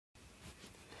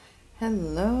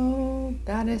Hello,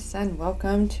 Goddess, and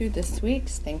welcome to this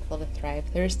week's Thankful to Thrive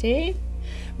Thursday.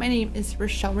 My name is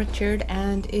Rochelle Richard,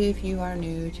 and if you are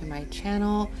new to my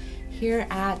channel, here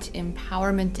at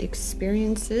Empowerment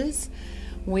Experiences,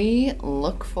 we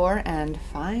look for and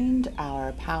find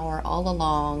our power all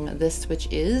along this, which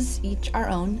is each our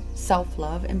own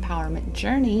self-love empowerment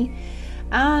journey.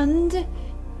 And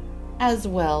as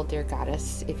well, dear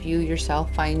Goddess, if you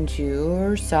yourself find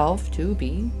yourself to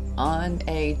be on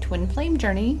a twin flame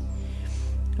journey,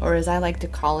 or as I like to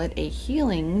call it, a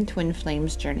healing twin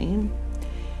flames journey,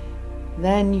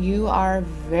 then you are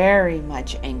very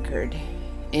much anchored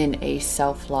in a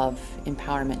self-love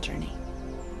empowerment journey.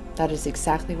 That is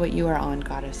exactly what you are on,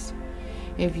 Goddess.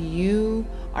 If you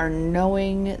are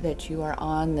knowing that you are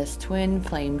on this twin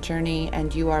flame journey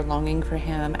and you are longing for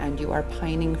him and you are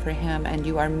pining for him and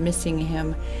you are missing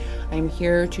him, I'm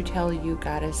here to tell you,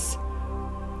 Goddess,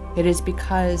 it is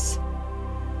because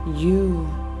you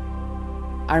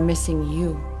are missing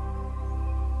you.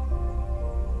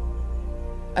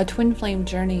 A twin flame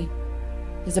journey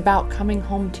is about coming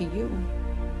home to you.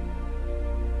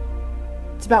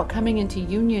 It's about coming into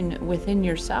union within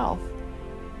yourself,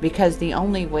 because the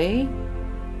only way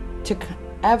to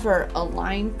ever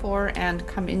align for and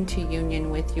come into union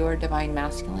with your divine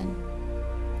masculine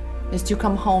is to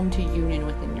come home to union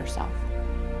within yourself.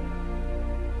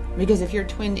 Because if your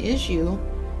twin is you,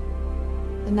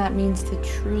 then that means to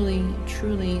truly,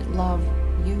 truly love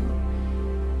you.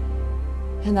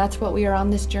 And that's what we are on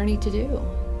this journey to do.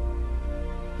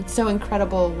 It's so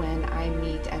incredible when I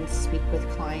meet and speak with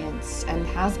clients, and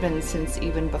has been since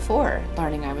even before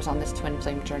learning I was on this twin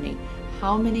flame journey,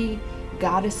 how many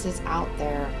goddesses out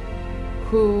there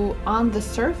who on the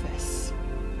surface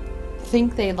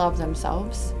think they love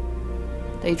themselves.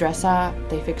 They dress up,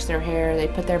 they fix their hair, they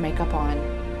put their makeup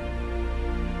on.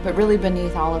 But really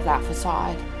beneath all of that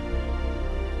facade,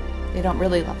 they don't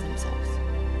really love themselves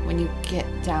when you get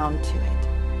down to it.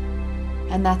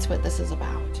 And that's what this is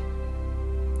about.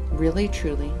 Really,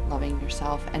 truly loving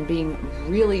yourself and being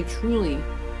really, truly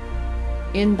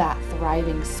in that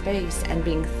thriving space and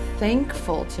being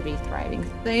thankful to be thriving,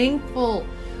 thankful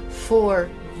for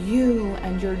you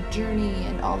and your journey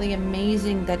and all the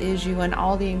amazing that is you and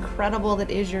all the incredible that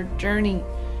is your journey.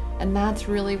 And that's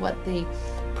really what the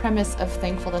premise of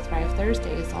Thankful to Thrive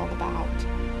Thursday is all about.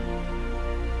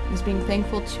 Is being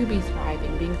thankful to be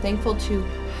thriving, being thankful to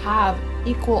have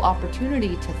equal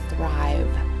opportunity to thrive.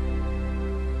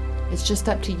 It's just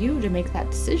up to you to make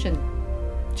that decision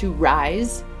to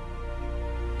rise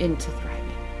into thriving.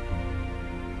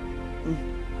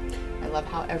 I love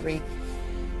how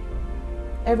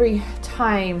every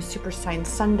time Super Sign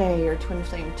Sunday or Twin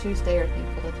Flame Tuesday or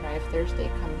Thankful to Thrive Thursday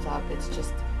comes up, it's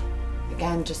just,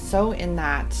 again, just so in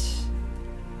that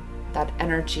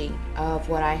energy of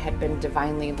what I had been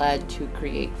divinely led to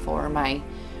create for my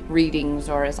readings,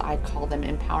 or as I call them,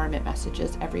 empowerment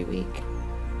messages every week.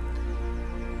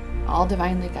 All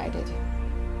divinely guided.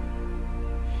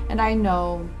 And I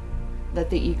know that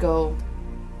the ego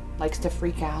likes to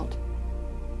freak out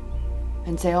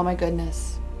and say, oh my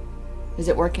goodness, is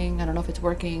it working? I don't know if it's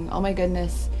working. Oh my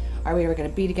goodness, are we ever going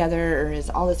to be together? Or is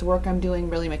all this work I'm doing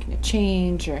really making a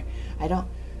change? Or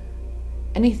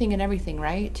anything and everything,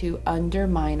 right? To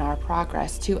undermine our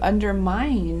progress, to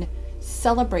undermine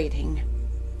celebrating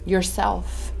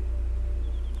yourself,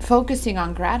 focusing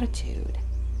on gratitude,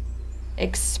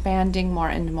 expanding more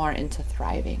and more into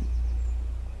thriving.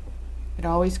 It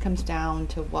always comes down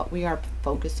to what we are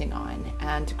focusing on,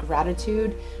 and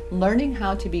gratitude, learning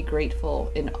how to be grateful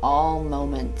in all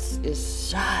moments, is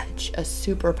such a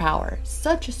superpower,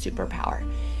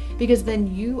 because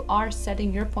then you are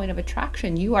setting your point of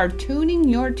attraction. You are tuning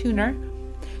your tuner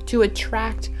to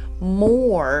attract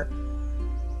more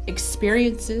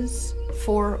experiences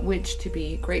for which to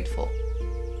be grateful.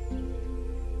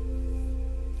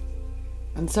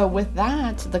 And so with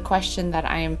that, the question that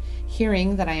I am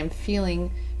hearing, that I am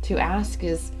feeling to ask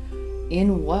is,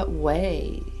 in what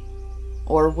way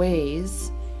or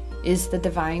ways is the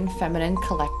divine feminine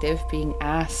collective being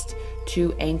asked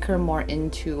to anchor more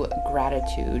into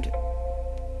gratitude?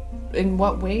 In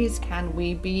what ways can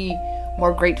we be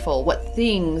more grateful? What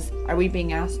things are we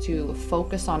being asked to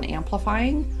focus on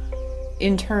amplifying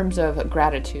in terms of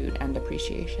gratitude and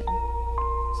appreciation?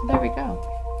 So there we go.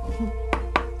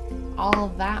 All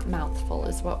that mouthful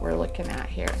is what we're looking at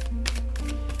here.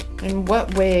 In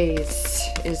what ways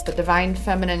is the divine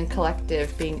feminine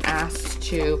collective being asked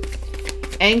to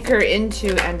anchor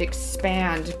into and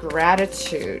expand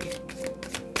gratitude?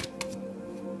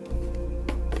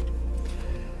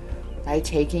 By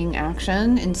taking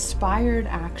action, inspired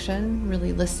action,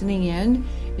 really listening in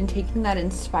in taking that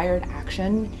inspired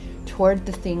action toward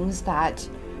the things that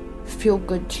feel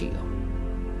good to you.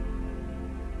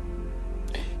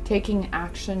 Taking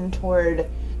action toward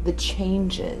the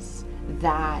changes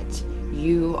that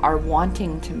you are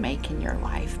wanting to make in your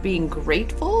life. Being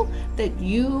grateful that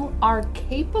you are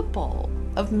capable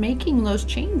of making those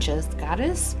changes,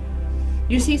 Goddess.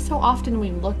 You see, so often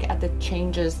we look at the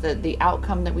changes, the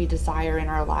outcome that we desire in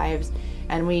our lives,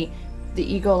 and the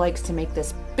ego likes to make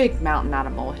this big mountain out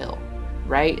of molehill,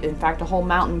 right? In fact, a whole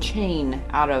mountain chain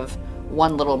out of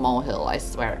one little molehill, I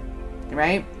swear,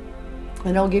 right?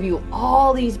 And it'll give you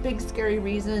all these big scary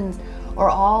reasons or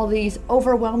all these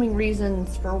overwhelming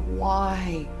reasons for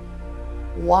why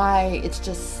it's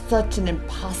just such an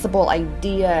impossible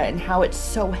idea, and how it's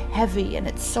so heavy and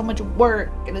it's so much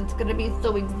work and it's going to be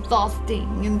so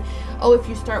exhausting, and oh, if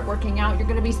you start working out you're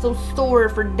going to be so sore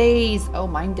for days. Oh,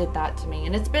 mine did that to me,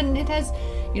 and it has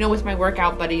with my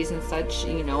workout buddies and such,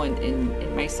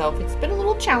 and myself, it's been a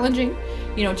little challenging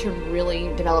to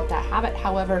really develop that habit.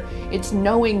 However, it's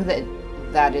knowing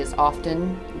that is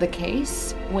often the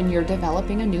case when you're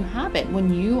developing a new habit,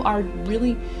 when you are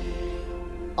really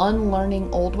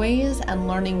unlearning old ways and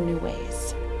learning new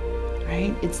ways,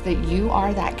 right? It's that you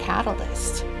are that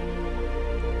catalyst.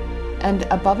 And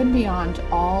above and beyond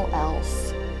all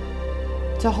else,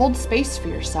 to hold space for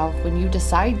yourself when you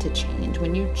decide to change,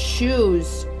 when you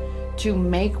choose to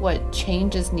make what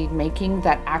changes need making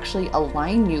that actually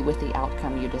align you with the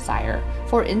outcome you desire.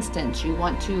 For instance, you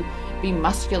want to be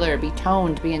muscular, be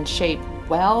toned, be in shape.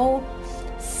 Well,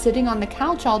 sitting on the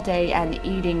couch all day and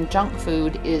eating junk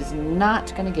food is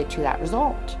not going to get you that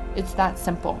result. It's that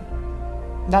simple.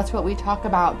 That's what we talk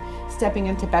about, stepping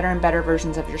into better and better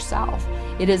versions of yourself.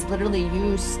 It is literally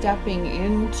you stepping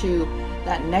into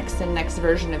that next and next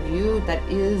version of you that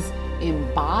is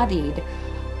embodied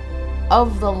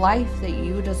of the life that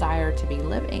you desire to be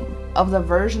living, of the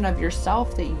version of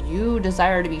yourself that you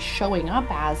desire to be showing up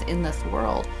as in this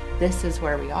world. This is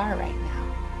where we are right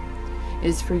now,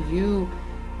 is for you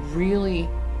really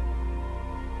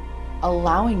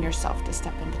allowing yourself to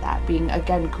step into that, being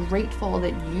again grateful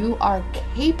that you are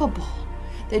capable,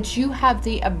 that you have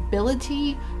the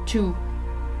ability to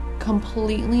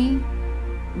completely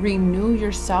renew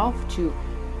yourself,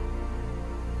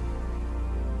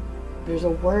 there's a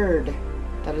word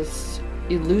that is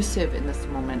elusive in this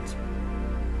moment,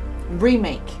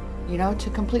 remake, to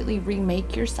completely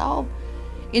remake yourself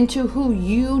into who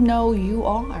you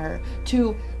are,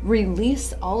 to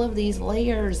release all of these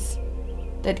layers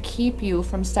that keep you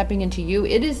from stepping into you.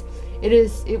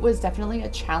 It was definitely a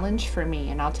challenge for me,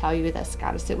 and I'll tell you this,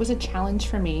 Goddess, it was a challenge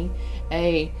for me,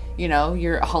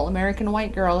 your all-American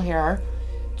white girl here,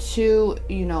 to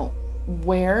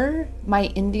wear my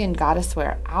Indian goddess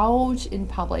wear out in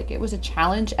public. It was a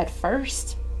challenge at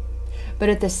first, but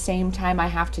at the same time, I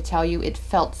have to tell you, it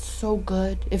felt so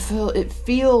good. It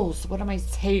feels, what am I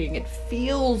saying? It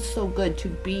feels so good to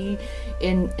be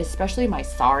in, especially my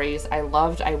saris. I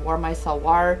wore my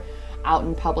salwar out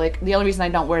in public. The only reason I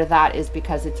don't wear that is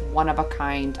because it's one of a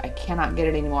kind. I cannot get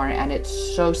it anymore, and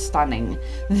it's so stunning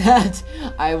that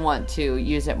I want to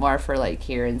use it more for like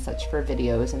here and such, for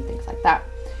videos and things like that.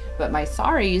 But my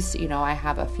saris, I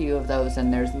have a few of those,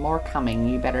 and there's more coming.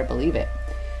 You better believe it.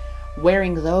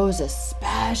 Wearing those,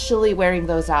 especially wearing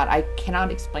those out, I cannot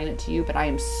explain it to you, but I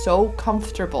am so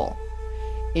comfortable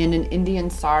in an Indian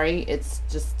sari. It's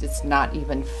not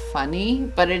even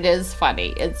funny, but it is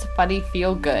funny. It's funny,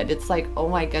 feel good. It's like, oh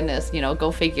my goodness,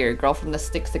 go figure. Girl from the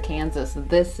sticks of Kansas,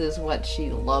 this is what she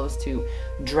loves to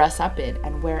dress up in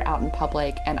and wear out in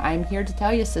public. And I'm here to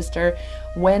tell you, sister,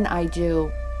 when I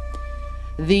do,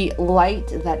 the light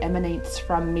that emanates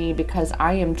from me, because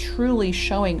I am truly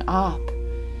showing up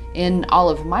in all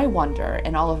of my wonder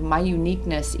and all of my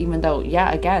uniqueness, even though,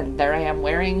 yeah, again, there I am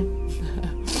wearing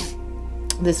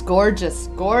this gorgeous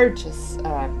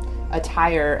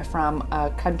attire from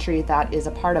a country that is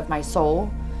a part of my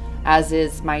soul, as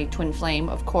is my twin flame,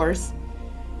 of course.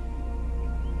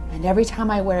 And every time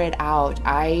I wear it out,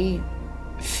 I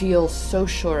feel so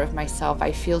sure of myself.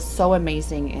 I feel so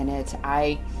amazing in it.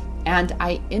 I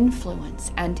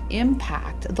influence and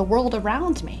impact the world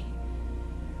around me.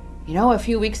 A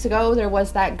few weeks ago, there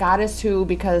was that goddess who,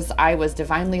 because I was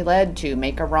divinely led to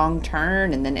make a wrong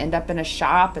turn and then end up in a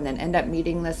shop and then end up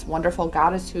meeting this wonderful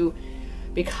goddess who,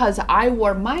 because I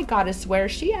wore my goddess wear,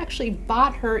 she actually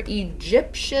bought her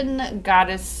Egyptian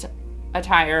goddess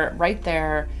attire right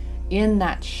there in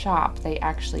that shop. They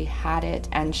actually had it,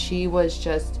 and she was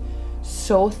just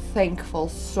so thankful,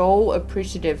 so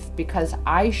appreciative, because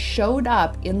I showed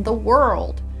up in the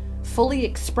world fully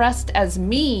expressed as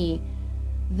me.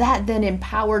 That then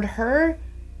empowered her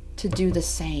to do the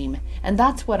same. And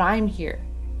that's what I'm here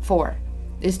for,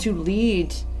 is to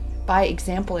lead by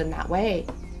example in that way.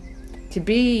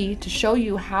 To show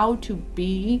you how to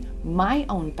be my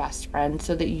own best friend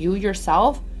so that you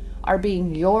yourself are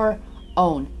being your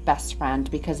own best friend,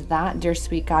 because that, dear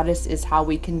sweet goddess, is how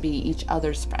we can be each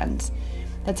other's friends.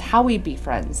 That's how we be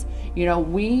friends. You know,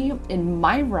 we, in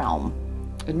my realm,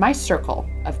 in my circle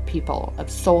of people, of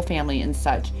soul family and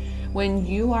such, when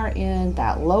you are in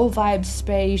that low vibe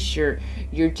space, you're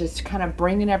just kind of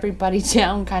bringing everybody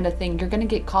down kind of thing, you're going to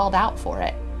get called out for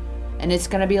it. And it's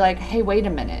going to be like, hey, wait a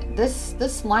minute,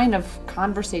 this line of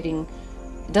conversating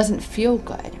doesn't feel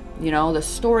good. You know, the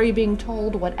story being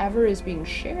told, whatever is being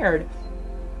shared,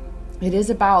 it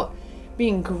is about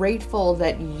being grateful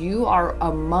that you are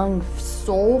among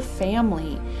soul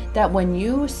family, that when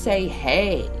you say,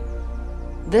 hey,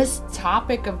 this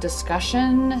topic of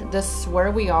discussion, this where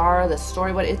we are, the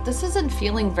story, this isn't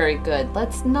feeling very good.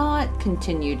 Let's not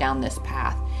continue down this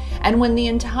path. And when the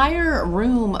entire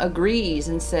room agrees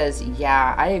and says,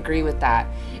 yeah, I agree with that,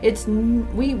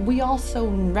 we also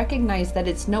recognize that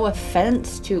it's no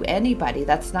offense to anybody.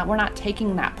 We're not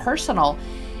taking that personal.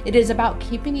 It is about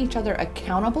keeping each other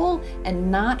accountable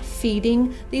and not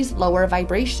feeding these lower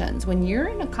vibrations. When you're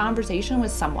in a conversation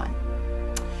with someone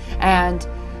and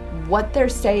what they're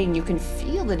saying, you can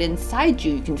feel it inside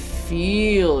you. You can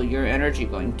feel your energy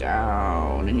going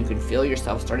down, and you can feel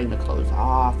yourself starting to close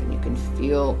off, and you can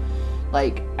feel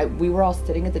like we were all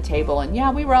sitting at the table, and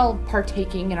yeah, we were all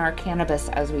partaking in our cannabis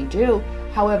as we do.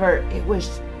 However,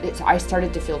 I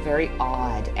started to feel very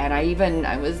odd. And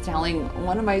I was telling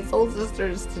one of my soul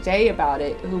sisters today about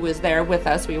it, who was there with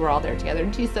us. We were all there together.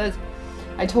 And she says,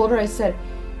 I told her, I said,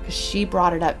 because she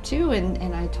brought it up too.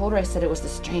 And I told her, I said, it was the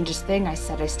strangest thing. I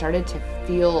said, I started to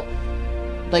feel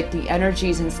like the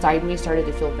energies inside me started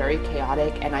to feel very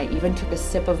chaotic. And I even took a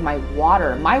sip of my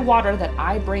water that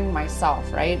I bring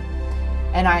myself, right?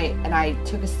 And I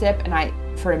took a sip,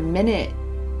 and for a minute,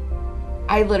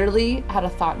 I literally had a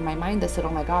thought in my mind that said, oh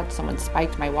my God, someone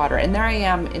spiked my water. And there I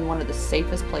am in one of the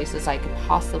safest places I could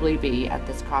possibly be, at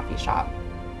this coffee shop.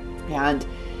 And,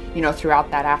 you know,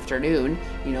 throughout that afternoon,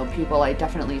 you know, people I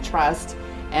definitely trust,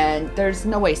 and there's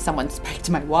no way someone spiked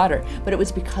my water, but it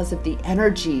was because of the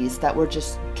energies that were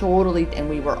just totally, and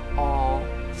we were all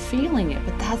feeling it.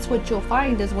 But that's what you'll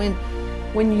find is when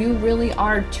you really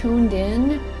are tuned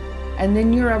in, and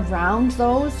then you're around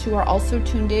those who are also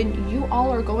tuned in, you all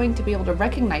are going to be able to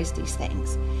recognize these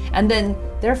things. And then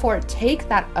therefore take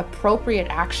that appropriate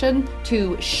action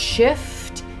to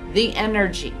shift the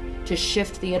energy,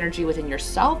 within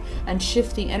yourself and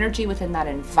shift the energy within that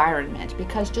environment.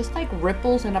 Because just like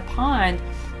ripples in a pond,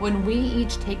 when we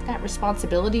each take that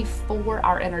responsibility for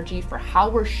our energy, for how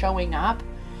we're showing up,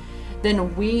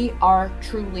 then we are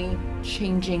truly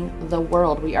changing the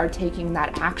world. We are taking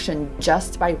that action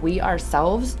just by we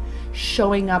ourselves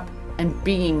showing up and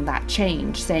being that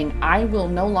change, saying, I will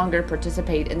no longer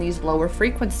participate in these lower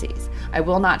frequencies. I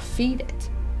will not feed it,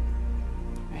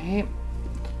 right?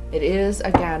 It is,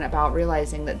 again, about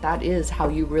realizing that that is how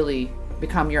you really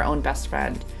become your own best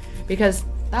friend, because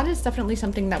that is definitely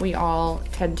something that we all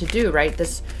tend to do, right?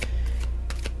 This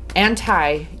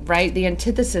right? The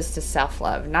antithesis to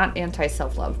self-love, not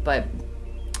anti-self-love, but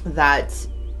that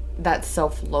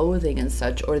self-loathing and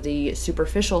such, or the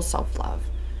superficial self-love,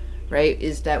 right?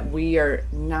 Is that we are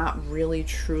not really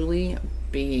truly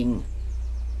being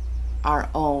our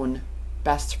own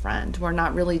best friend. We're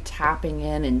not really tapping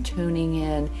in and tuning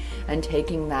in and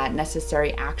taking that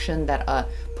necessary action that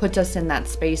puts us in that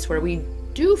space where we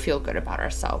do feel good about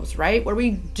ourselves, right? Where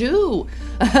we do,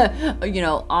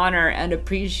 honor and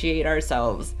appreciate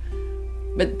ourselves.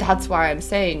 But that's why I'm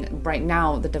saying right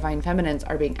now, the divine feminines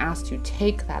are being asked to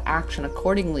take that action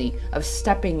accordingly, of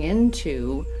stepping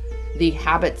into the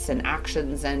habits and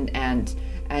actions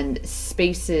and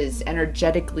spaces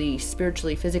energetically,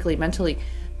 spiritually, physically, mentally,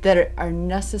 that are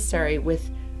necessary with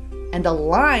and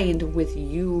aligned with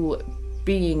you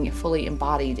being fully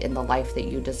embodied in the life that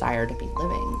you desire to be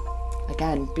living.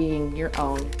 Again, being your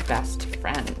own best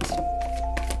friend.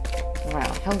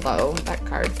 Wow, hello. That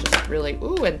card just really,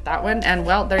 ooh, and that one. And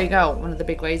well, there you go. One of the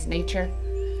big ways, nature.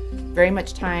 Very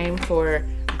much time for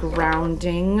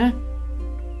grounding.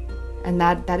 And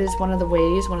that is one of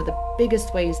the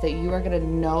biggest ways that you are going to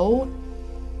know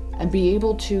and be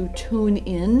able to tune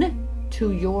in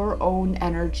to your own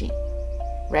energy,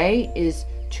 right? Is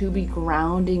to be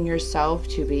grounding yourself,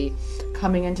 to be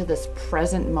coming into this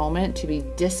present moment, to be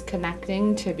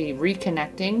disconnecting, to be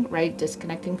reconnecting, right?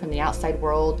 Disconnecting from the outside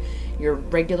world, your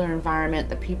regular environment,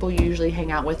 the people you usually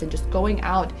hang out with, and just going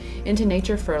out into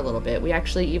nature for a little bit. We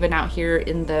actually, even out here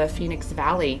in the Phoenix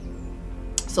Valley,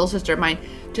 soul sister of mine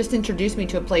just introduced me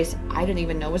to a place I didn't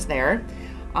even know was there.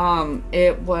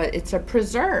 It's a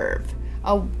preserve,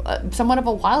 somewhat of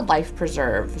a wildlife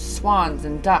preserve, swans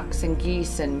and ducks and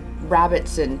geese and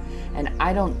rabbits and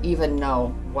I don't even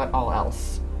know what all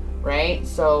else, right?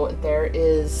 So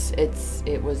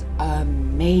it was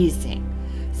amazing.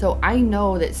 So I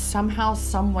know that somehow,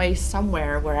 some way,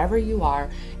 somewhere, wherever you are,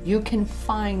 you can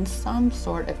find some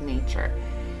sort of nature.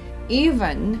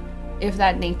 Even if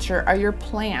that nature are your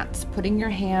plants, putting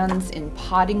your hands in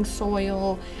potting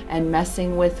soil and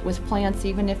messing with plants,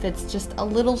 even if it's just a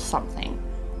little something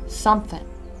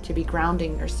to be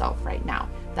grounding yourself right now.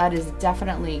 That is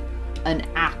definitely an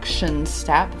action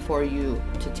step for you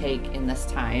to take in this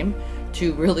time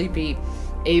to really be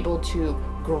able to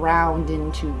ground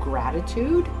into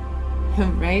gratitude,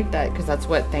 right? Because that's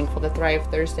what Thankful to Thrive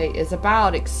Thursday is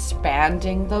about,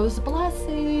 expanding those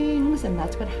blessings. And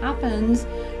that's what happens,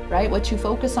 right? What you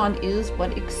focus on is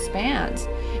what expands.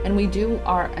 And we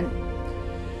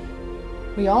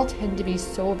all tend to be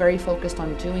so very focused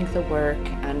on doing the work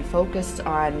and focused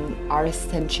on our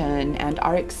ascension and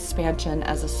our expansion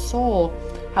as a soul.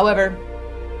 However,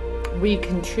 we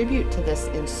contribute to this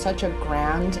in such a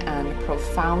grand and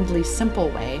profoundly simple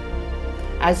way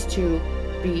as to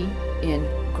be in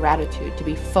gratitude, to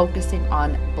be focusing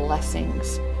on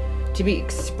blessings, to be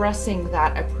expressing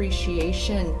that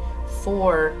appreciation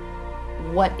for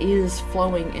what is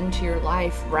flowing into your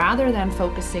life rather than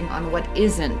focusing on what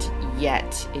isn't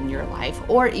yet in your life,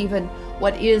 or even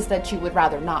what is that you would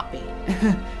rather not be.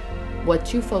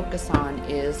 What you focus on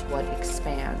is what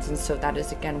expands. And so that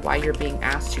is again why you're being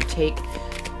asked to take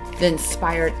the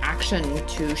inspired action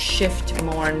to shift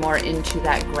more and more into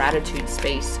that gratitude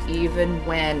space, even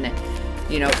when,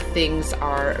 you know, things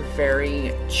are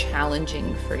very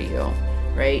challenging for you,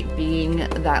 right? Being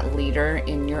that leader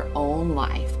in your own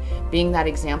life, being that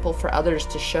example for others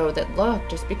to show that, look,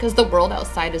 just because the world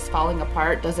outside is falling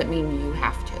apart doesn't mean you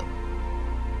have to.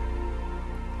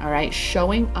 All right,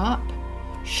 showing up,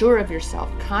 sure of yourself,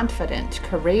 confident,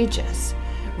 courageous,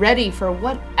 ready for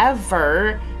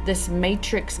whatever this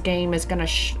matrix game is going to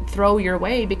throw your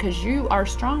way, because you are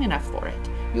strong enough for it.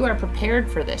 You are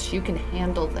prepared for this. You can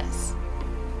handle this.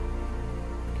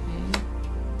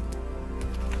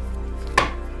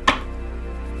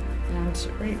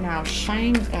 Right now,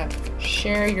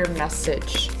 share your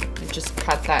message. I just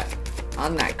cut that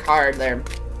on that card there.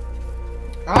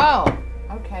 Oh,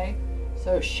 okay.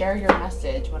 So share your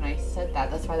message. When I said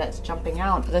that, that's why that's jumping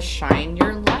out. The shine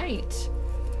your light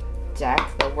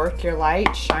deck, the work your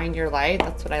light, shine your light.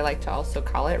 That's what I like to also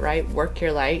call it, right? Work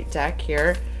your light deck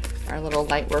here, our little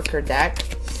light worker deck.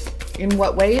 In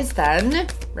what ways then,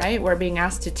 right? We're being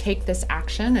asked to take this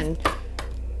action and,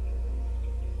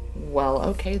 well,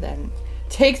 okay then.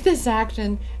 Take this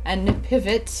action and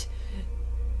pivot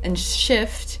and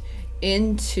shift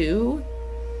into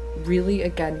really,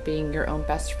 again, being your own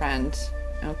best friend.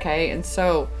 Okay, and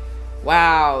so,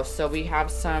 wow, so we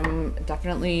have some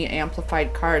definitely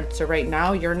amplified cards. So right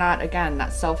now, you're not, again,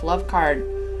 that self-love card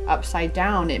upside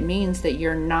down. It means that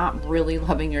you're not really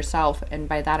loving yourself. And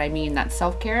by that, I mean that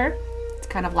self-care, it's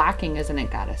kind of lacking, isn't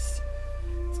it, Goddess?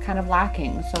 It's kind of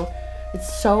lacking. So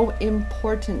it's so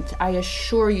important. I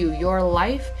assure you, your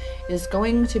life is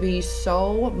going to be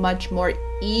so much more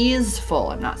easeful.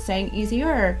 I'm not saying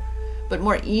easier, but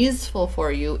more easeful for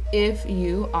you if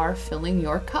you are filling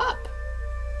your cup.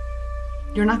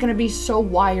 You're not going to be so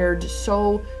wired,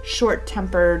 so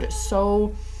short-tempered,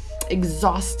 so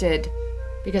exhausted,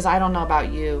 because I don't know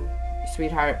about you,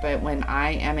 sweetheart, but when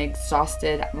I am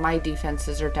exhausted, my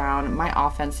defenses are down, my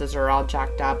offenses are all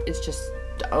jacked up. It's just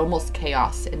almost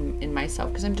chaos in myself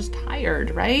because I'm just tired,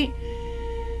 right?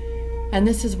 And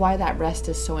this is why that rest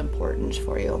is so important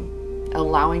for you,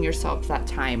 allowing yourself that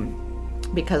time.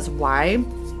 Because why?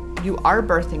 You are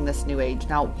birthing this new age.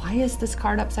 Now, why is this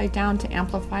card upside down to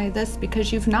amplify this?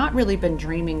 Because you've not really been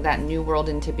dreaming that new world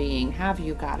into being, have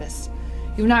you, Goddess?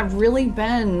 You've not really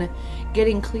been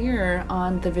getting clear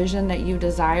on the vision that you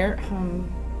desire.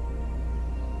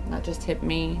 That just hit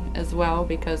me as well,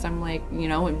 because I'm like, you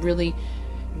know, really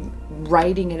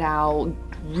writing it out,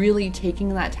 really taking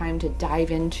that time to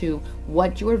dive into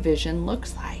what your vision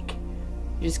looks like.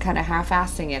 You're just kind of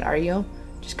half-assing it, are you?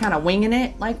 Just kind of winging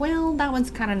it, like, well, that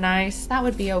one's kind of nice, that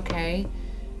would be okay.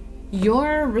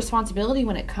 Your responsibility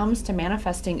when it comes to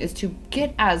manifesting is to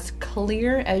get as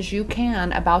clear as you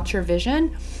can about your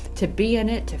vision, to be in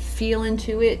it, to feel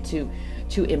into it,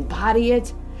 to embody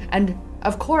it, and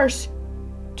of course,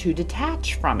 to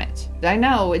detach from it. I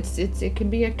know it can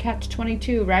be a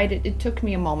catch-22, right? It took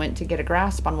me a moment to get a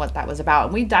grasp on what that was about.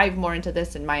 And we dive more into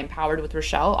this in my Empowered with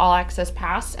Rochelle All Access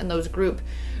Pass and those group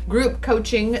group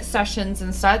coaching sessions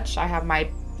and such. I have my,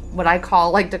 what I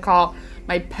like to call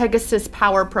my Pegasus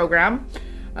Power Program.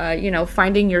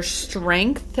 Finding your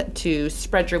strength to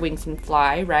spread your wings and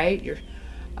fly, right?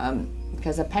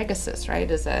 Because a Pegasus,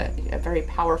 right, is a very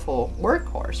powerful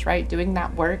workhorse, right? Doing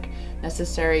that work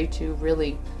necessary to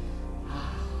really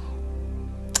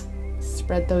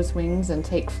spread those wings and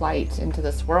take flight into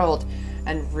this world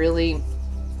and really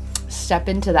step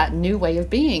into that new way of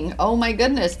being. Oh my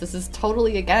goodness, this is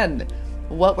totally, again,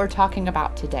 what we're talking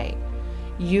about today.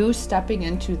 You stepping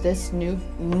into this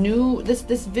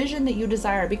this vision that you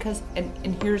desire, because,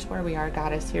 and here's where we are,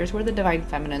 Goddess. Here's where the divine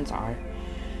feminines are.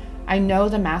 I know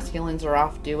the masculines are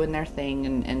off doing their thing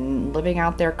and living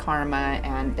out their karma,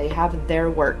 and they have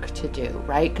their work to do,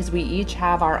 right? Because we each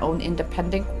have our own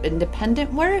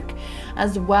independent work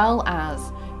as well as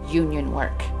union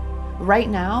work. Right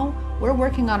now, we're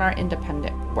working on our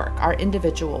independent work, our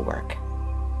individual work,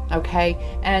 okay?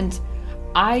 And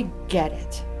I get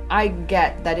it. I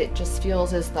get that it just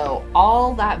feels as though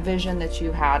all that vision that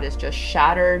you had is just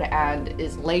shattered and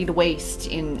is laid waste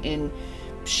in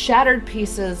shattered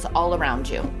pieces all around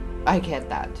you. I get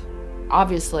that.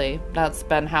 Obviously, that's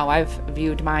been how I've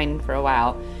viewed mine for a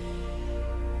while.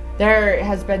 There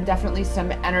has been definitely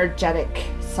some energetic,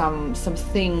 some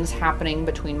things happening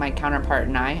between my counterpart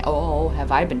and I. Oh,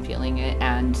 have I been feeling it?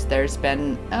 And there's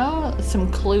been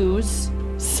some clues,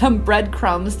 some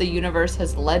breadcrumbs the universe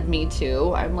has led me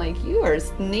to. I'm like, you are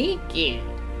sneaky.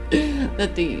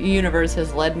 That the universe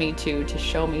has led me to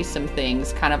show me some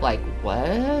things, kind of like,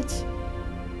 what?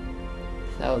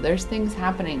 So there's things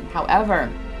happening.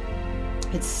 However,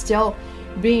 it's still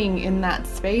being in that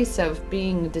space of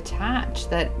being detached,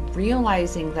 that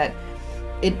realizing that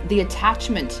the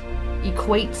attachment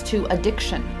equates to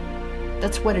addiction.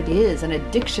 That's what it is. An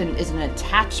addiction is an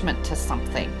attachment to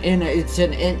something, and it's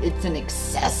an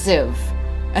excessive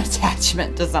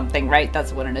attachment to something, right?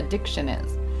 That's what an addiction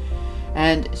is.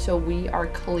 And so we are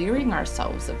clearing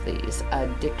ourselves of these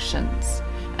addictions,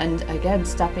 and again,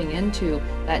 stepping into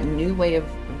that new way of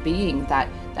being, that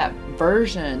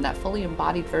version, that fully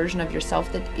embodied version of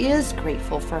yourself that is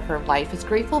grateful for her life, is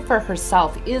grateful for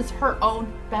herself, is her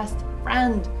own best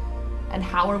friend. And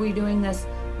how are we doing this?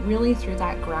 Really through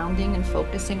that grounding and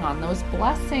focusing on those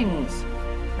blessings,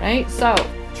 right? So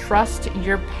trust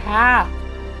your path.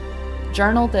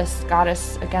 Journal this,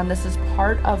 Goddess. Again, this is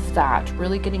part of that,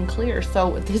 really getting clear.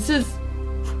 So this is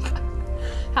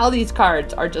how these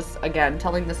cards are just, again,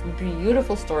 telling this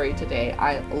beautiful story today.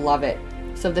 I love it.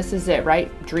 So this is it, right?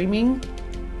 Dreaming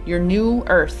your new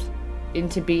earth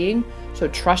into being. So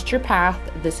trust your path.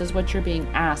 This is what you're being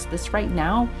asked. This right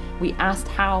now, we asked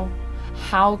how.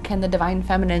 How can the divine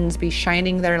feminines be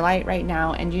shining their light right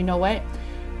now? And you know what?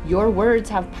 Your words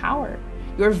have power.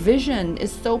 Your vision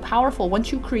is so powerful.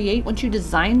 Once you create, once you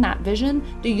design that vision,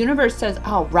 the universe says,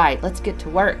 oh, right, let's get to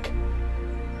work.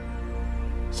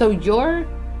 So your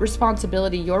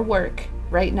responsibility, your work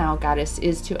right now, Goddess,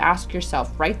 is to ask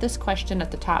yourself, write this question at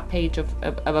the top page of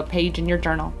a page in your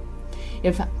journal.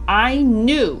 If I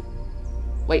knew,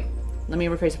 wait, let me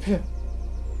rephrase it.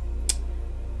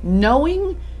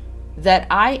 Knowing that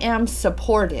I am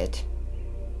supported,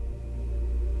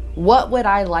 what would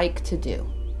I like to do?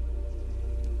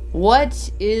 What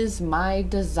is my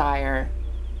desire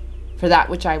for that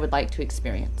which I would like to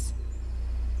experience?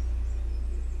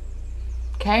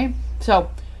 Okay, so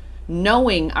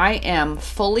knowing I am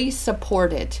fully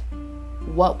supported,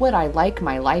 what would I like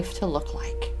my life to look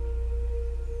like?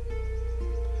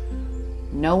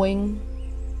 Knowing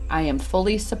I am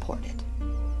fully supported,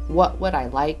 what would I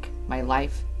like my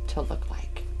life to look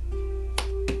like?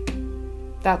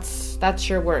 That's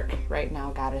your work right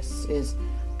now, Goddess, is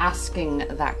asking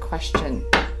that question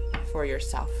for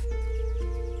yourself.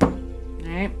 All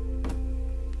right.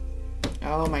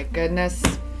 Oh my goodness.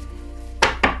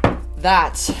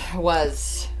 That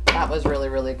was really,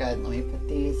 really good. Let me put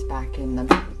these back in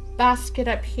the basket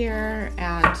up here.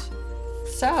 And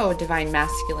so, Divine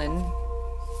Masculine,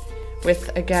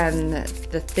 with, again,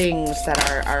 the things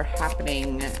that are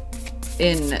happening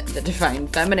in the Divine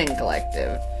Feminine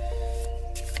Collective,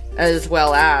 as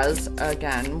well as,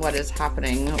 again, what is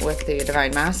happening with the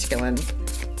Divine Masculine,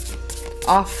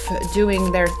 off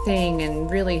doing their thing and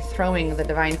really throwing the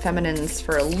Divine Feminines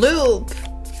for a loop,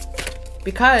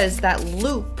 because that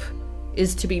loop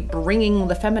is to be bringing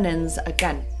the feminines,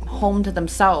 again, home to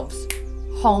themselves.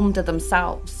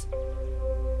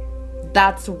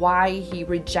 That's why he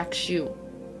rejects you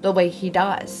the way he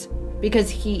does, because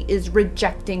he is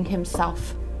rejecting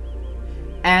himself.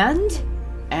 And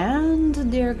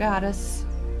dear Goddess,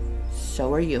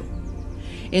 so are you.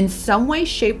 In some way,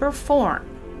 shape, or form,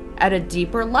 at a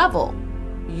deeper level,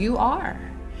 You are.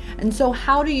 And so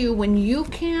how do you, when you're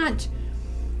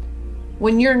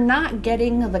not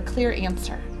getting the clear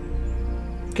answer,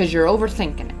 because you're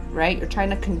overthinking it, right? You're trying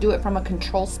to do it from a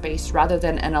control space rather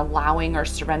than an allowing or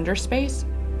surrender space.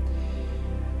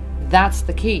 That's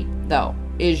the key, though,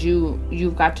 is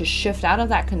you've got to shift out of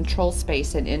that control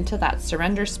space and into that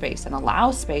surrender space and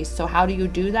allow space. So how do you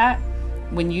do that?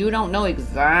 When you don't know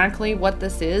exactly what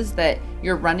this is that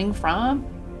you're running from,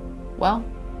 well,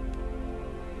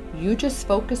 you just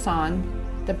focus on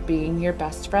the being your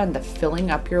best friend, the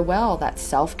filling up your well, that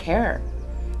self-care,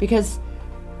 because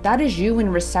that is you in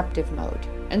receptive mode.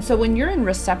 And so when you're in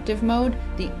receptive mode,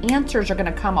 the answers are going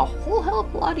to come a whole hell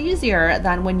of a lot easier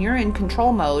than when you're in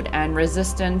control mode and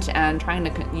resistant and trying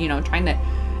to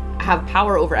have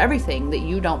power over everything that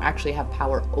you don't actually have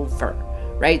power over,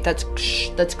 right?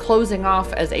 That's closing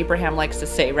off, as Abraham likes to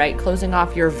say, right? Closing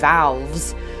off your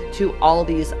valves to all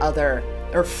these other,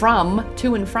 or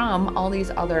to and from all these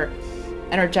other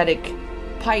energetic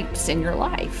pipes in your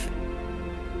life.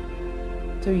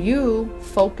 So you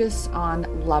focus on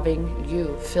loving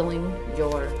you, filling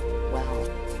your well.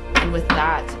 And with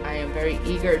that, I am very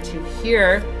eager to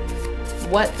hear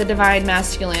what the Divine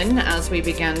Masculine, as we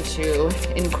begin to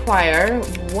inquire,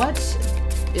 what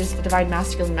is the Divine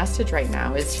Masculine message right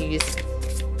now? Is he's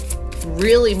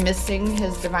really missing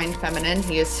his Divine Feminine?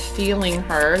 He is feeling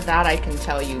her, that I can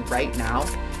tell you right now.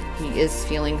 He is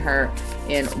feeling her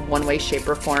in one way, shape,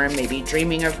 or form, maybe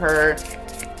dreaming of her,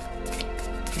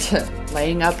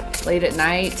 laying up late at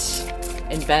night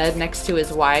in bed next to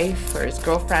his wife or his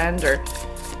girlfriend, or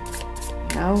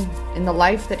in the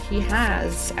life that he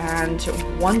has, and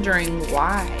wondering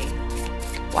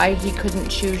why he couldn't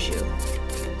choose you,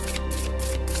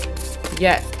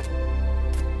 yet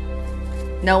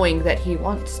knowing that he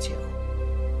wants to.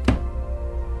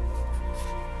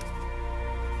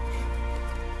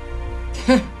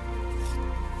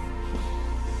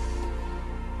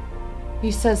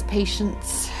 He says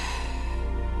patience.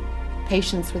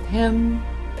 Patience with him,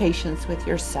 patience with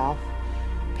yourself,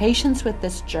 patience with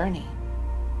this journey.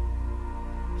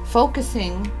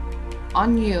 Focusing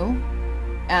on you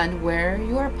and where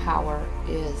your power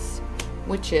is,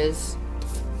 which is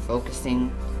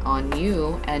focusing on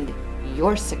you and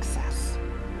your success.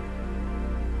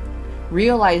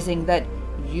 Realizing that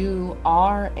you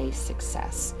are a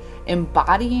success.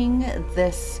 Embodying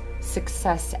this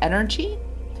success energy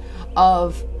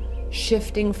of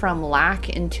shifting from lack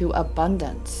into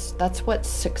abundance. That's what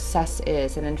success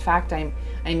is. And in fact, I'm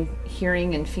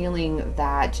hearing and feeling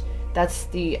that that's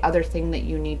the other thing that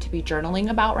you need to be journaling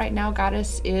about right now,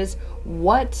 Goddess, is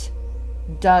what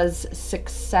does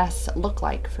success look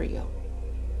like for you?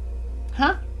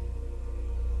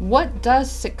 What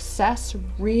does success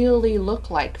really look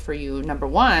like for you? Number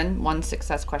one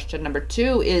success question. Number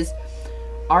two is,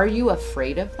 are you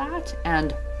afraid of that?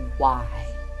 And why?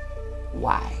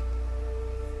 Why?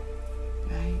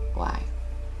 Right? Why?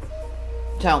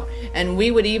 So, and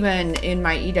we would even, in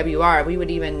my EWR, we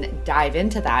would even dive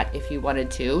into that if you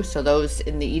wanted to. So those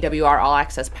in the EWR All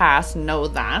Access Pass know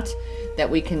that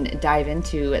we can dive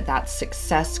into that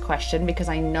success question, because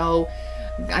I know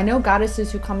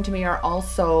goddesses who come to me are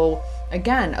also,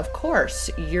 again, of course,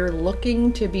 you're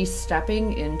looking to be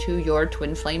stepping into your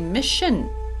twin flame mission,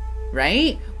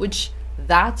 right? Which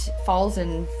that falls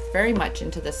in very much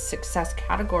into the success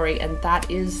category. And that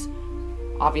is,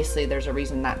 obviously there's a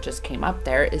reason that just came up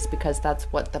there, is because that's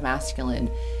what the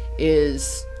masculine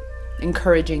is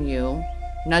encouraging you,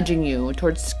 nudging you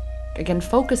towards, again,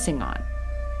 focusing on.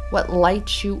 What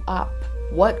lights you up?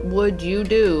 What would you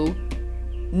do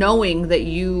knowing that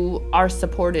you are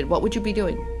supported? What would you be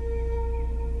doing?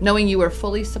 Knowing you are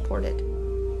fully supported.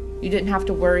 You didn't have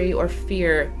to worry or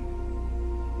fear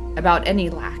about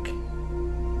any lack.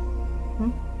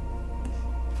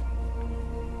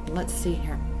 Let's see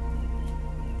here.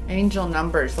 Angel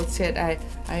numbers. Let's see it.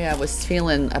 I was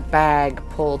feeling a bag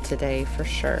pull today for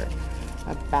sure.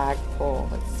 A bag pull.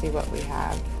 Let's see what we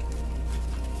have.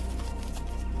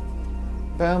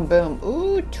 Boom, boom.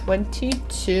 Ooh,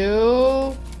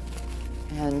 22.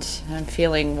 And I'm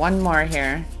feeling one more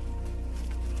here.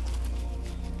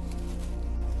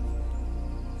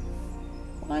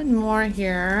 One more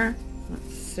here.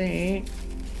 Let's see.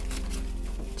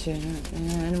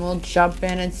 And we'll jump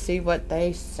in and see what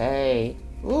they say.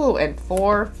 Ooh, and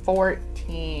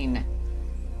 414.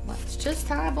 Let's just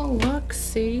have a look,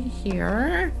 see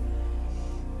here.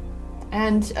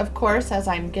 And of course, as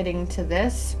I'm getting to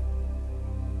this,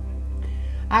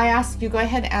 I ask you go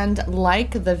ahead and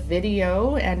like the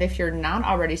video. And if you're not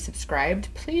already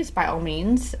subscribed, please, by all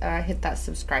means, hit that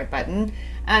subscribe button.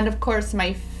 And of course,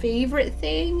 my favorite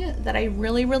thing that I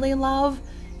really, really love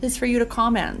is for you to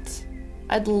comment.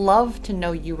 I'd love to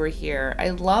know you were here. I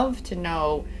love to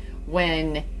know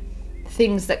when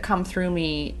things that come through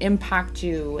me impact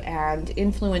you and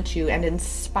influence you and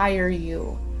inspire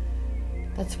you.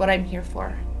 That's what I'm here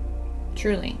for,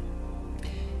 truly.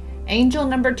 Angel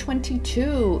number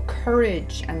 22,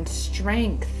 courage and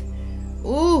strength.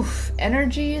 Oof,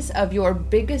 energies of your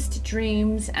biggest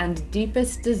dreams and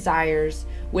deepest desires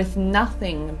with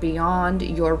nothing beyond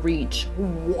your reach.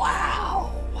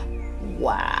 Wow.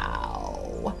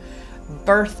 Wow.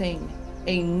 Birthing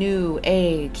a new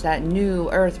age, that new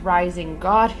earth rising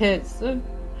goddess.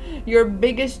 Your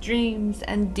biggest dreams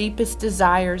and deepest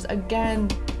desires. Again,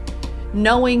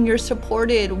 knowing you're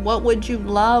supported. What would you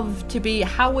love to be?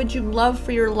 How would you love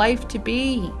for your life to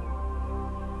be?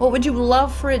 What would you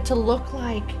love for it to look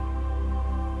like?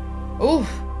 Ooh,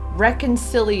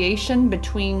 reconciliation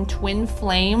between twin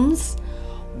flames.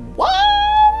 What?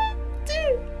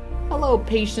 Hello,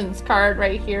 patience card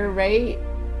right here, right?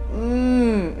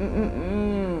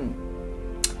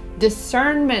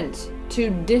 Discernment to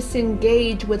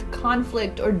disengage with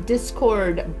conflict or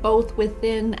discord, both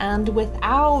within and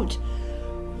without.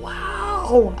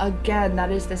 Wow. Again, that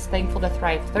is this Thankful to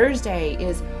Thrive Thursday,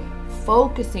 is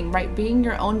focusing, right? Being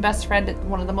your own best friend.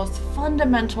 One of the most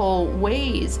fundamental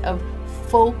ways of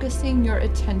focusing your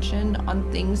attention on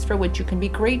things for which you can be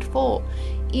grateful,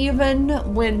 even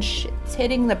when shit's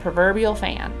hitting the proverbial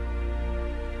fan.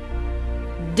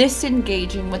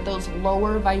 Disengaging with those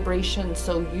lower vibrations,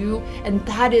 and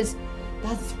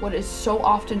that's what is so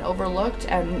often overlooked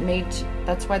and made.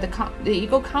 That's why the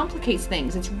ego complicates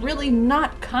things. It's really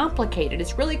not complicated.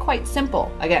 It's really quite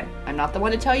simple. Again, I'm not the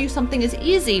one to tell you something is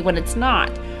easy when it's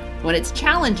not. When it's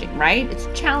challenging, right? It's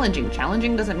challenging.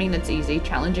 Challenging doesn't mean it's easy.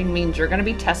 Challenging means you're going to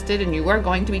be tested and you are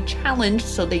going to be challenged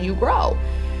so that you grow.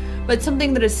 But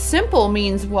something that is simple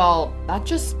means, well, that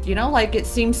just, like it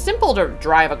seems simple to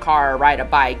drive a car or ride a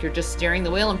bike. You're just steering the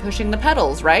wheel and pushing the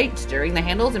pedals, right? Steering the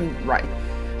handles and right.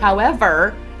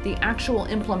 However, the actual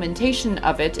implementation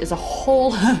of it is a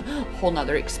whole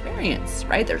nother experience,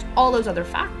 right? There's all those other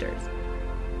factors.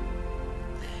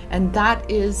 And that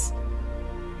is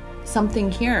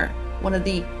something here. One of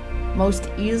the most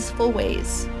easeful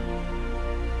ways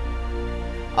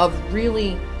of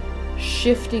really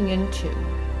shifting into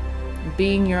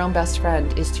being your own best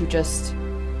friend is to just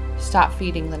stop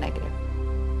feeding the negative.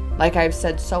 Like I've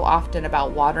said so often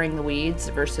about watering the weeds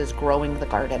versus growing the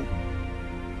garden.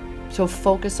 So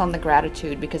focus on the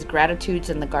gratitude, because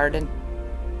gratitude's in the garden.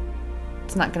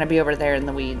 It's not going to be over there in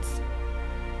the weeds.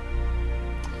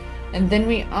 And then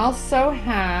we also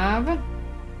have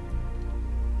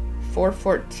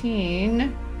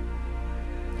 414.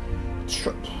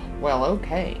 Well,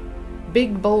 okay.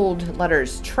 Big bold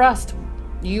letters. Trust.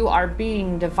 You are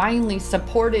being divinely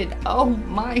supported. Oh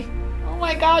my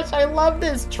gosh, I love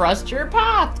this. Trust your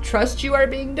path. Trust you are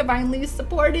being divinely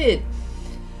supported.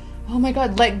 Oh my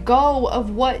God, let go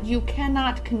of what you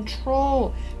cannot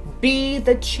control. Be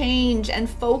the change and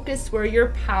focus where your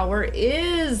power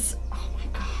is. Oh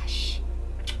my gosh.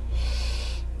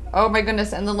 Oh my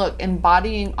goodness. And then look,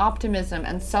 embodying optimism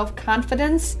and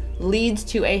self-confidence leads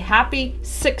to a happy,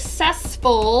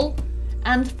 successful,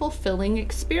 and fulfilling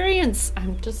experience.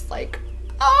 I'm just like,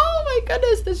 oh my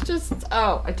goodness,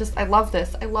 I love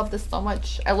this. I love this so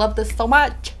much. I love this so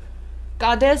much.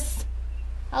 Goddess,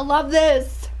 I love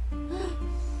this.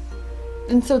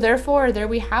 And so therefore, there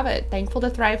we have it. Thankful to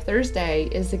Thrive Thursday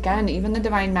is, again, even the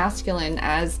divine masculine,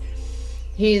 as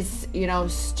he's,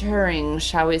 stirring,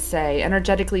 shall we say,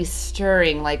 energetically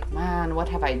stirring, like, man, what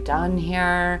have I done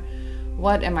here?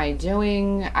 What am I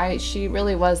doing? She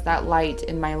really was that light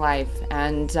in my life.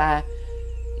 And,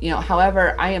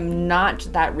 however, I am not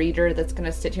that reader that's going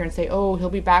to sit here and say, oh, he'll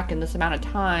be back in this amount of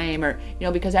time, or,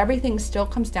 because everything still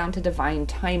comes down to divine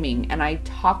timing. And I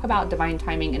talk about divine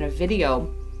timing in a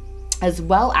video, as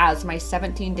well as my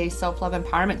 17-day self-love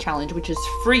empowerment challenge, which is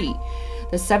free.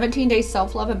 The 17-day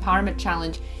self-love empowerment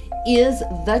challenge is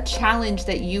the challenge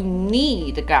that you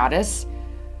need, goddess.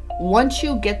 Once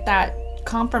you get that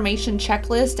confirmation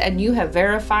checklist and you have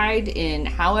verified in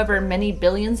however many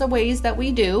billions of ways that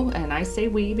we do, and I say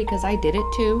we because I did it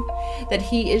too, that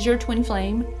he is your twin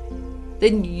flame,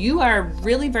 then you are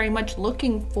really very much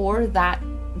looking for that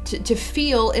to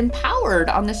feel empowered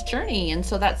on this journey. And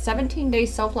so that 17-day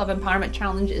self-love empowerment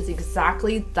challenge is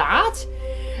exactly that.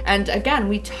 And again,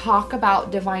 we talk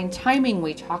about divine timing,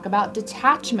 we talk about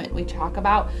detachment, we talk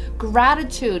about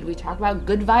gratitude, we talk about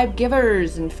good vibe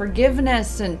givers and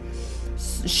forgiveness and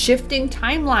shifting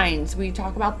timelines. We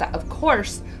talk about that, of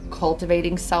course,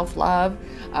 cultivating self-love,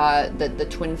 the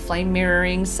twin flame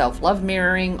mirroring, self-love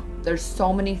mirroring, There's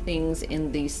so many things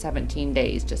in these 17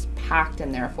 days just packed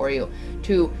in there for you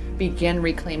to begin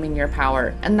reclaiming your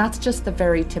power. And that's just the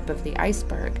very tip of the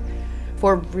iceberg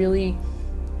for really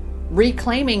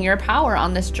reclaiming your power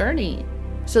on this journey,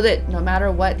 so that no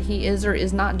matter what he is or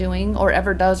is not doing, or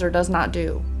ever does or does not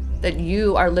do, that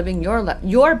you are living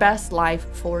your best life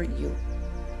for you.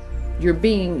 You're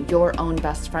being your own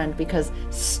best friend, because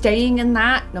staying in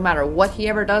that, no matter what he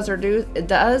ever does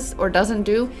or doesn't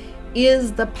do,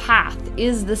 is the path,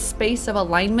 is the space of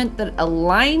alignment that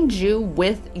aligns you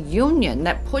with union,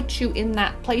 that puts you in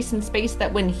that place and space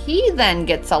that when he then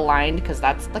gets aligned, because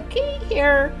that's the key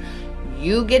here,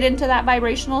 you get into that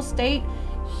vibrational state,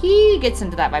 he gets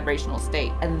into that vibrational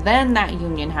state, and then that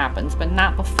union happens, but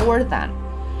not before then.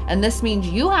 And this means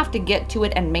you have to get to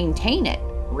it and maintain it,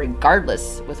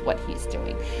 regardless with what he's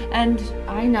doing. And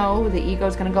I know the ego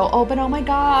is going to go, oh, but oh my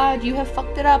God, you have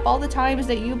fucked it up all the times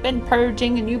that you've been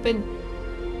purging and you've been...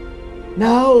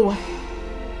 No,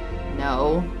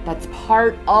 that's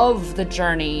part of the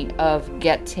journey of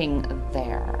getting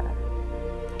there,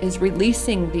 is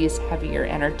releasing these heavier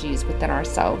energies within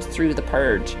ourselves through the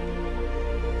purge.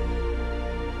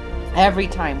 Every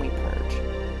time we purge,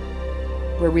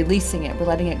 we're releasing it, we're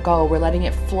letting it go, we're letting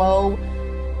it flow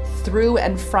through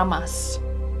and from us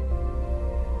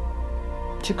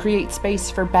to create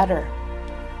space for better,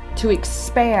 to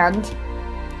expand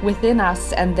within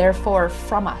us and therefore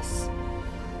from us.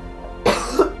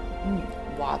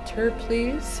 Water,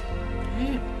 please.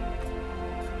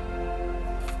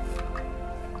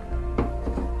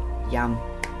 Yum.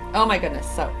 Oh my goodness.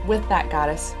 So with that,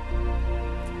 goddess,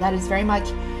 that is very much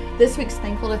this week's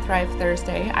Thankful to Thrive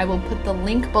Thursday. I will put the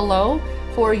link below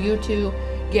for you to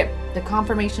get the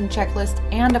confirmation checklist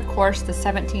and of course the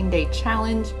 17-day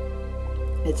challenge.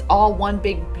 It's all one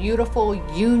big beautiful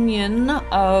union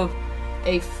of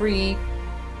a free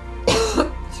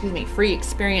free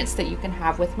experience that you can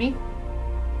have with me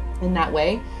in that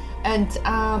way. And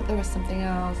there was something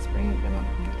else.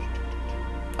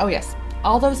 Oh yes,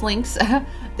 all those links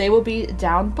they will be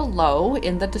down below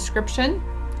in the description.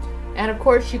 And of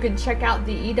course, you can check out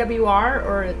the EWR,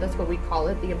 or that's what we call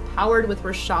it, the Empowered with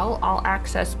Rochelle All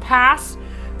Access Pass,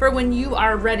 for when you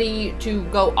are ready to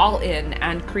go all in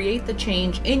and create the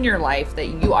change in your life that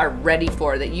you are ready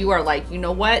for, that you are like, you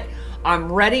know what,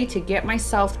 I'm ready to get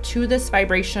myself to this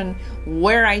vibration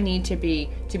where I need to be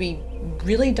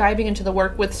really diving into the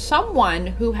work with someone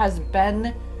who has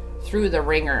been through the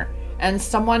ringer, and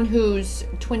someone who's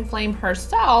twin flame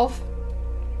herself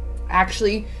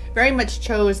actually very much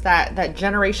chose that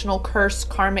generational curse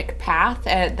karmic path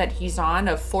that he's on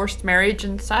of forced marriage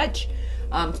and such,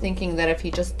 thinking that if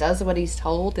he just does what he's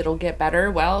told, it'll get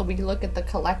better. Well, we look at the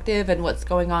collective and what's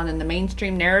going on in the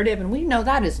mainstream narrative, and we know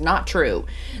that is not true.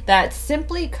 That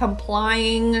simply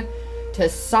complying to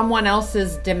someone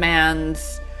else's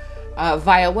demands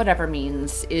via whatever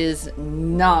means is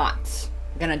not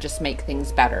gonna just make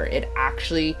things better. It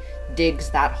actually digs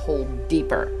that hole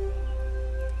deeper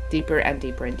and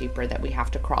deeper and deeper that we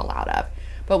have to crawl out of.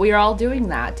 But we are all doing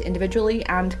that individually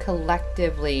and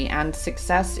collectively, and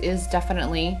success is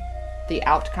definitely the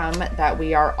outcome that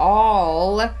we are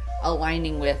all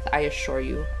aligning with, I assure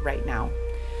you right now.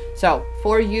 So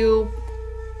for you,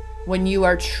 when you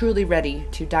are truly ready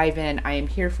to dive in, I am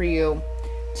here for you.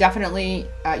 Definitely,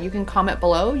 you can comment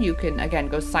below. You can, again,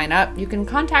 go sign up. You can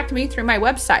contact me through my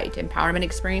website,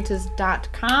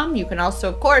 empowermentexperiences.com. You can also,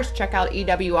 of course, check out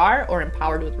EWR, or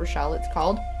Empowered with Rochelle, it's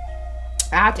called,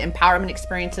 at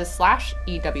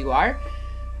empowermentexperiences/EWR.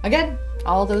 Again,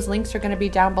 all those links are going to be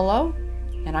down below,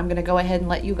 and I'm going to go ahead and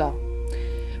let you go.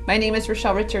 My name is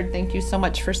Rochelle Richard. Thank you so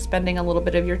much for spending a little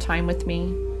bit of your time with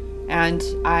me. And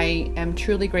I am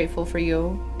truly grateful for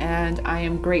you, and I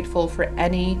am grateful for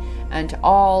any and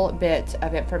all bit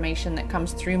of information that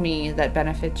comes through me that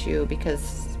benefits you,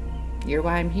 because you're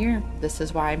why I'm here. This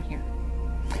is why I'm here.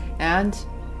 And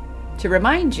to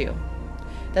remind you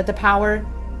that the power,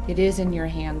 it is in your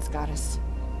hands, goddess.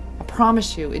 I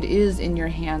promise you, it is in your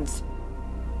hands,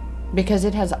 because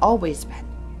it has always been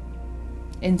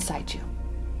inside you.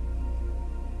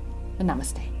 And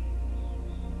namaste.